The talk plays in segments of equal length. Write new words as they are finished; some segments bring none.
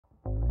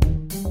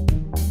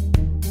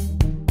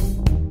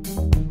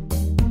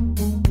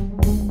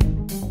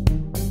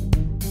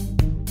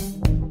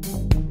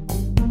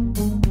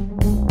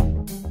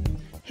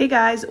Hey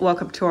guys,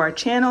 welcome to our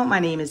channel. My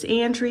name is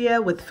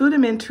Andrea with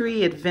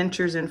Foodamentary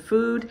Adventures in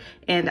Food,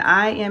 and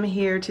I am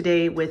here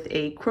today with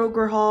a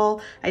Kroger haul.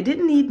 I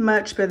didn't need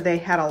much, but they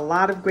had a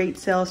lot of great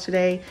sales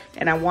today,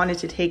 and I wanted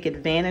to take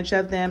advantage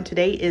of them.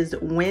 Today is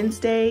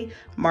Wednesday,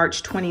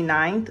 March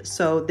 29th,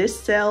 so this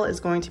sale is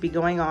going to be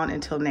going on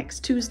until next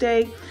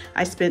Tuesday.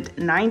 I spent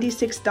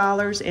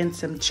 $96 and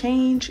some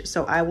change,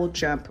 so I will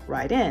jump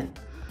right in.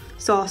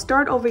 So I'll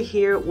start over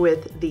here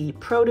with the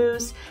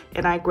produce,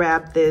 and I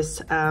grabbed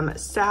this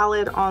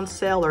salad on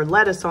sale, or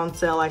lettuce on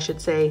sale, I should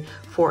say,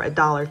 for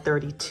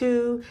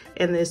 $1.32,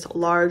 and this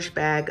large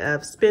bag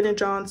of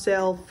spinach on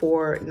sale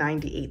for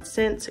 98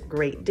 cents.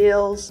 Great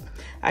deals.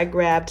 I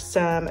grabbed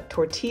some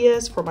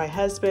tortillas for my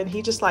husband.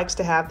 He just likes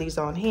to have these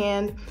on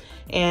hand,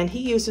 and he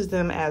uses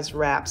them as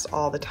wraps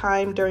all the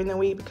time during the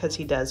week because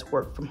he does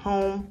work from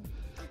home.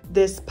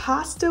 This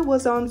pasta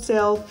was on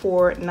sale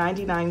for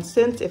 99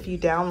 cents if you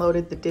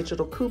downloaded the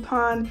digital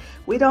coupon.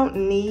 We don't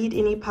need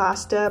any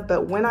pasta,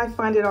 but when I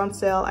find it on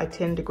sale, I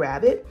tend to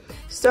grab it.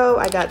 So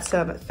I got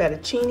some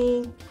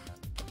fettuccine,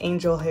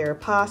 angel hair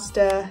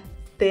pasta,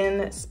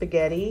 thin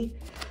spaghetti.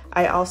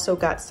 I also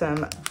got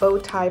some bow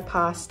tie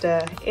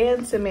pasta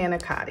and some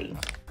manicotti.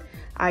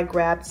 I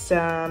grabbed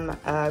some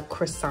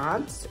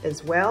croissants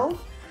as well.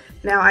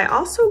 Now I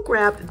also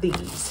grabbed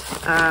these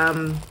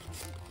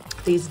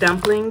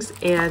dumplings,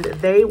 and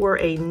they were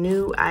a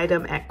new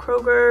item at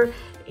Kroger,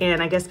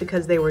 and I guess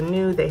because they were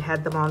new, they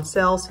had them on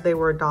sale, so they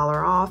were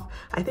 $1 off.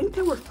 I think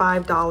they were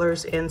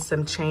 $5 and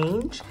some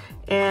change,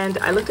 and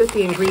I looked at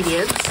the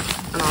ingredients,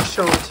 and I'll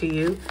show them to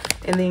you.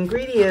 And the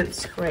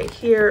ingredients right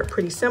here,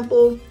 pretty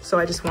simple, so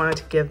I just wanted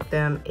to give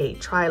them a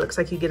try. It looks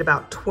like you get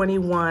about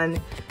 21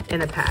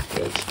 in a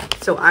package.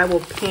 So I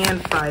will pan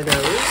fry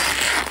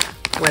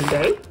those one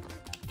day.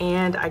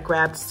 And I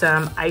grabbed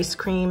some ice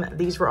cream.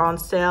 These were on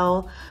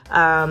sale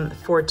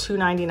for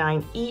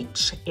 $2.99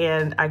 each.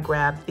 And I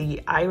grabbed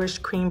the Irish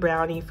cream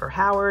brownie for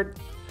Howard.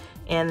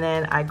 And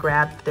then I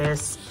grabbed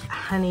this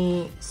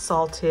honey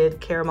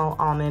salted caramel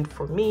almond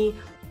for me.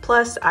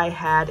 Plus I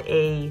had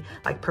a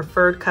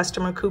preferred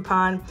customer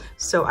coupon.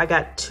 So I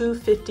got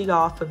 $2.50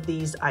 off of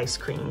these ice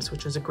creams,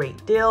 which was a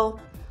great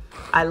deal.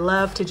 I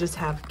love to just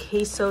have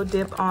queso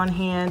dip on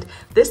hand.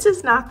 This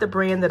is not the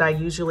brand that I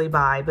usually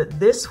buy, but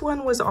this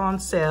one was on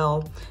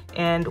sale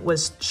and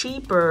was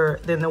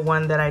cheaper than the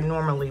one that I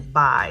normally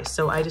buy.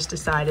 So I just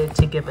decided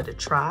to give it a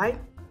try.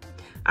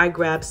 I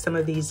grabbed some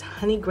of these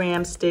honey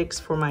graham sticks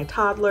for my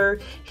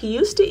toddler. He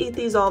used to eat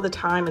these all the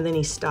time and then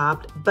he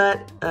stopped,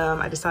 but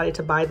I decided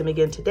to buy them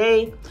again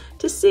today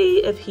to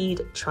see if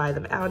he'd try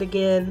them out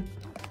again.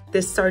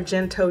 This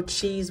Sargento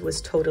cheese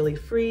was totally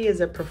free as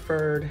a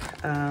preferred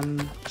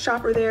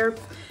shopper there.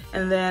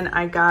 And then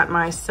I got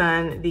my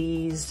son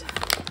these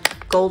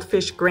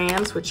goldfish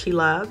grams, which he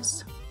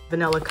loves,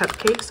 vanilla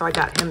cupcakes. So I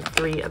got him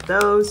 3 of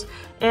those.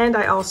 And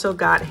I also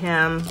got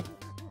him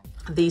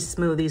these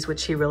smoothies,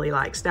 which he really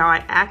likes. Now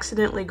I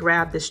accidentally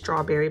grabbed this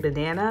strawberry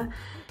banana.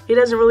 He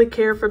doesn't really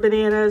care for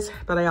bananas,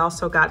 but I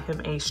also got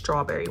him a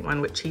strawberry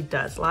one, which he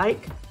does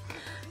like.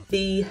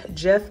 The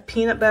Jif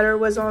peanut butter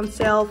was on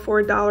sale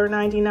for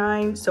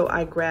 $1.99, so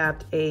I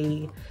grabbed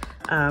a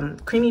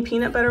creamy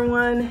peanut butter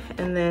one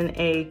and then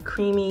an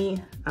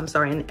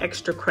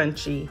extra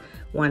crunchy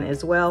one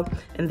as well.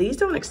 And these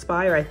don't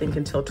expire, I think,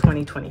 until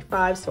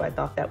 2025, so I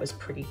thought that was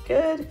pretty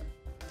good.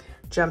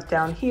 Jump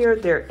down here,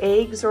 their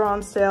eggs are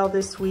on sale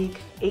this week,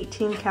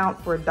 18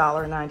 count for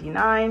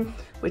 $1.99,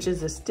 which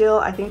is a steal.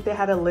 I think they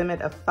had a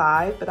limit of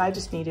 5, but I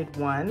just needed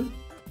 1.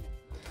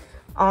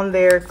 On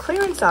their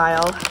clearance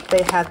aisle,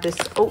 they had this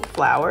oat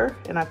flour,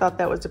 and I thought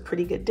that was a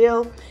pretty good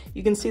deal.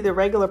 You can see the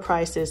regular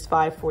price is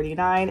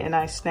 $5.49, and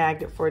I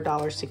snagged it for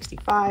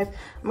 $1.65.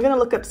 I'm gonna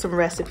look up some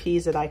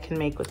recipes that I can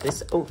make with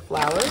this oat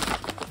flour.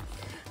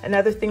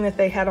 Another thing that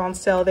they had on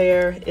sale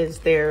there is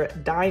their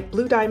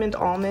Blue Diamond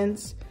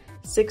almonds,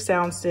 6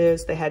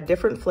 ounces. They had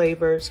different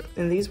flavors,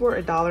 and these were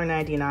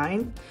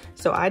 $1.99.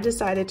 So I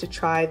decided to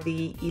try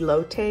the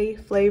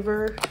elote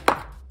flavor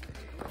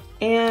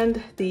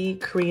and the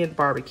Korean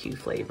barbecue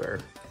flavor.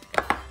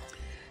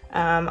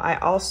 I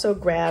also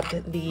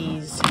grabbed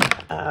these,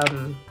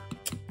 the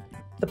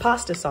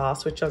pasta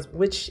sauce,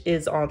 which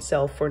is on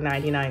sale for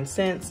 99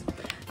 cents.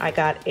 I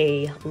got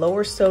a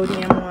lower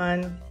sodium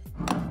one,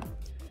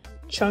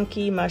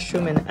 chunky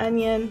mushroom and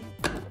onion,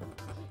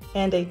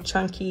 and a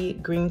chunky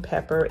green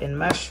pepper and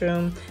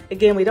mushroom.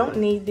 Again, we don't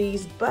need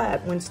these,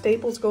 but when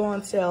staples go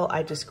on sale,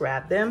 I just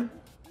grab them.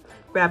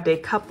 Grabbed a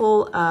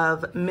couple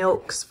of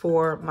milks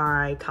for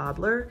my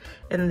toddler,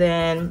 and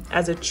then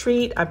as a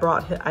treat, I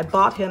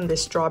bought him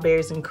this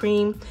strawberries and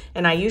cream,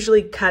 and I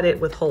usually cut it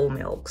with whole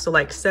milk, so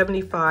like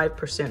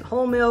 75%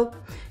 whole milk,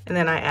 and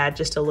then I add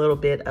just a little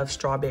bit of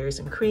strawberries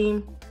and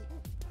cream.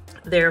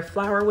 Their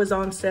flour was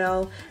on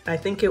sale, and I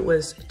think it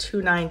was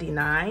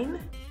 $2.99.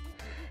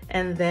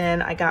 And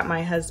then I got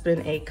my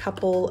husband a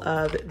couple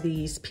of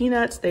these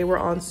peanuts. They were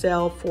on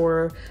sale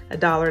for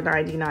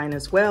 $1.99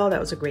 as well. That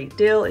was a great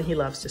deal, and he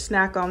loves to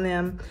snack on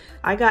them.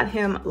 I got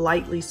him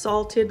lightly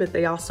salted, but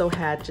they also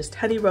had just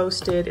honey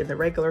roasted and the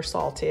regular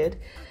salted.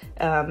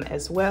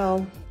 as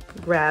well.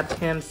 Grabbed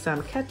him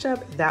some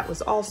ketchup. That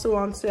was also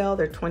on sale.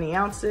 They're 20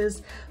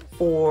 ounces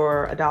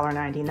for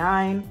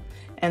 $1.99.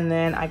 And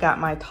then I got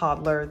my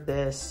toddler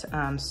this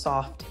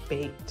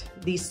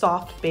these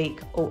soft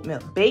baked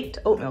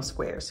oatmeal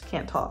squares.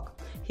 Can't talk.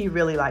 He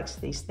really likes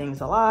these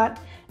things a lot.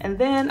 And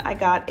then I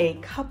got a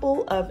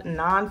couple of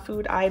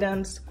non-food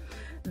items.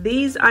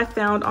 These I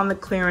found on the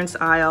clearance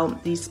aisle,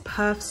 these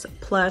Puffs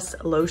Plus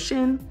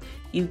lotion.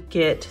 You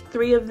get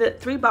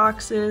three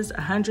boxes,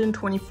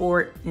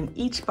 124 in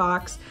each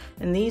box.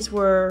 And these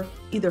were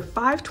either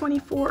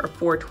 $5.24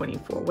 or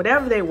 $4.24.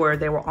 Whatever they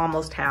were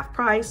almost half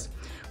price.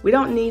 We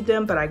don't need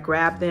them, but I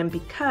grabbed them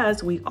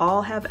because we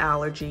all have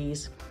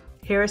allergies.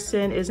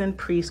 Harrison is in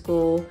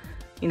preschool,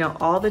 you know,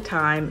 all the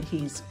time.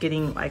 He's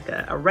getting like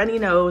a runny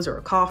nose or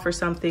a cough or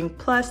something.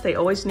 Plus, they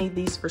always need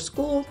these for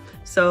school,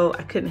 so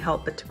I couldn't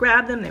help but to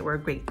grab them. They were a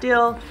great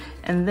deal.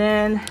 And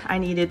then I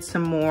needed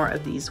some more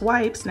of these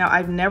wipes. Now,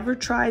 I've never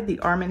tried the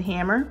Arm &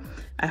 Hammer.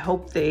 I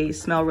hope they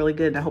smell really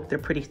good and I hope they're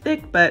pretty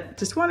thick, but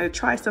just wanted to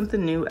try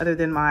something new other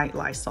than my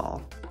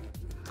Lysol.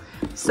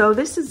 So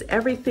this is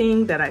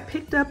everything that I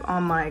picked up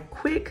on my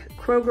quick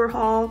Kroger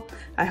haul.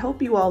 I hope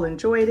you all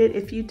enjoyed it.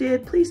 If you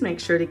did, please make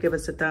sure to give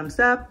us a thumbs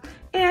up.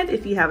 And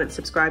if you haven't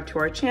subscribed to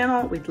our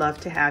channel, we'd love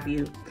to have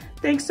you.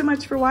 Thanks so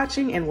much for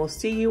watching, and we'll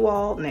see you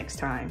all next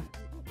time.